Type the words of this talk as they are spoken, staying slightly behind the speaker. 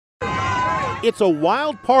It's a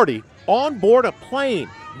wild party on board a plane.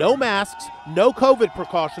 No masks, no COVID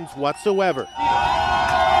precautions whatsoever.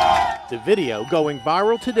 The video going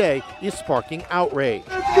viral today is sparking outrage.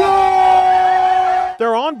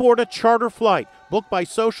 They're on board a charter flight booked by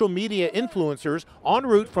social media influencers en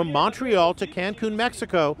route from Montreal to Cancun,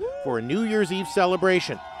 Mexico for a New Year's Eve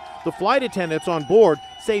celebration. The flight attendants on board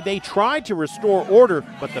say they tried to restore order,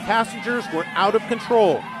 but the passengers were out of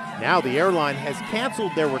control. Now the airline has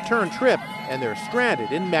canceled their return trip and they're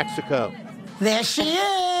stranded in Mexico. There she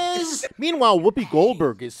is! Meanwhile, Whoopi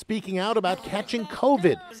Goldberg is speaking out about catching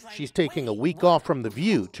COVID. She's taking a week off from The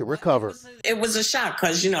View to recover. It was a shock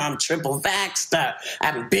because, I'm triple vaxxed. I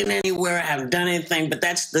haven't been anywhere. I haven't done anything. But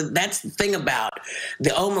that's the thing about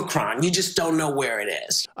the Omicron. You just don't know where it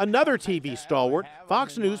is. Another TV stalwart,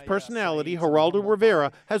 Fox News personality Geraldo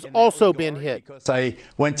Rivera, has also been hit. I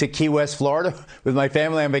went to Key West, Florida with my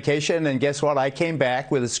family on vacation, and guess what? I came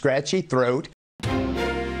back with a scratchy throat.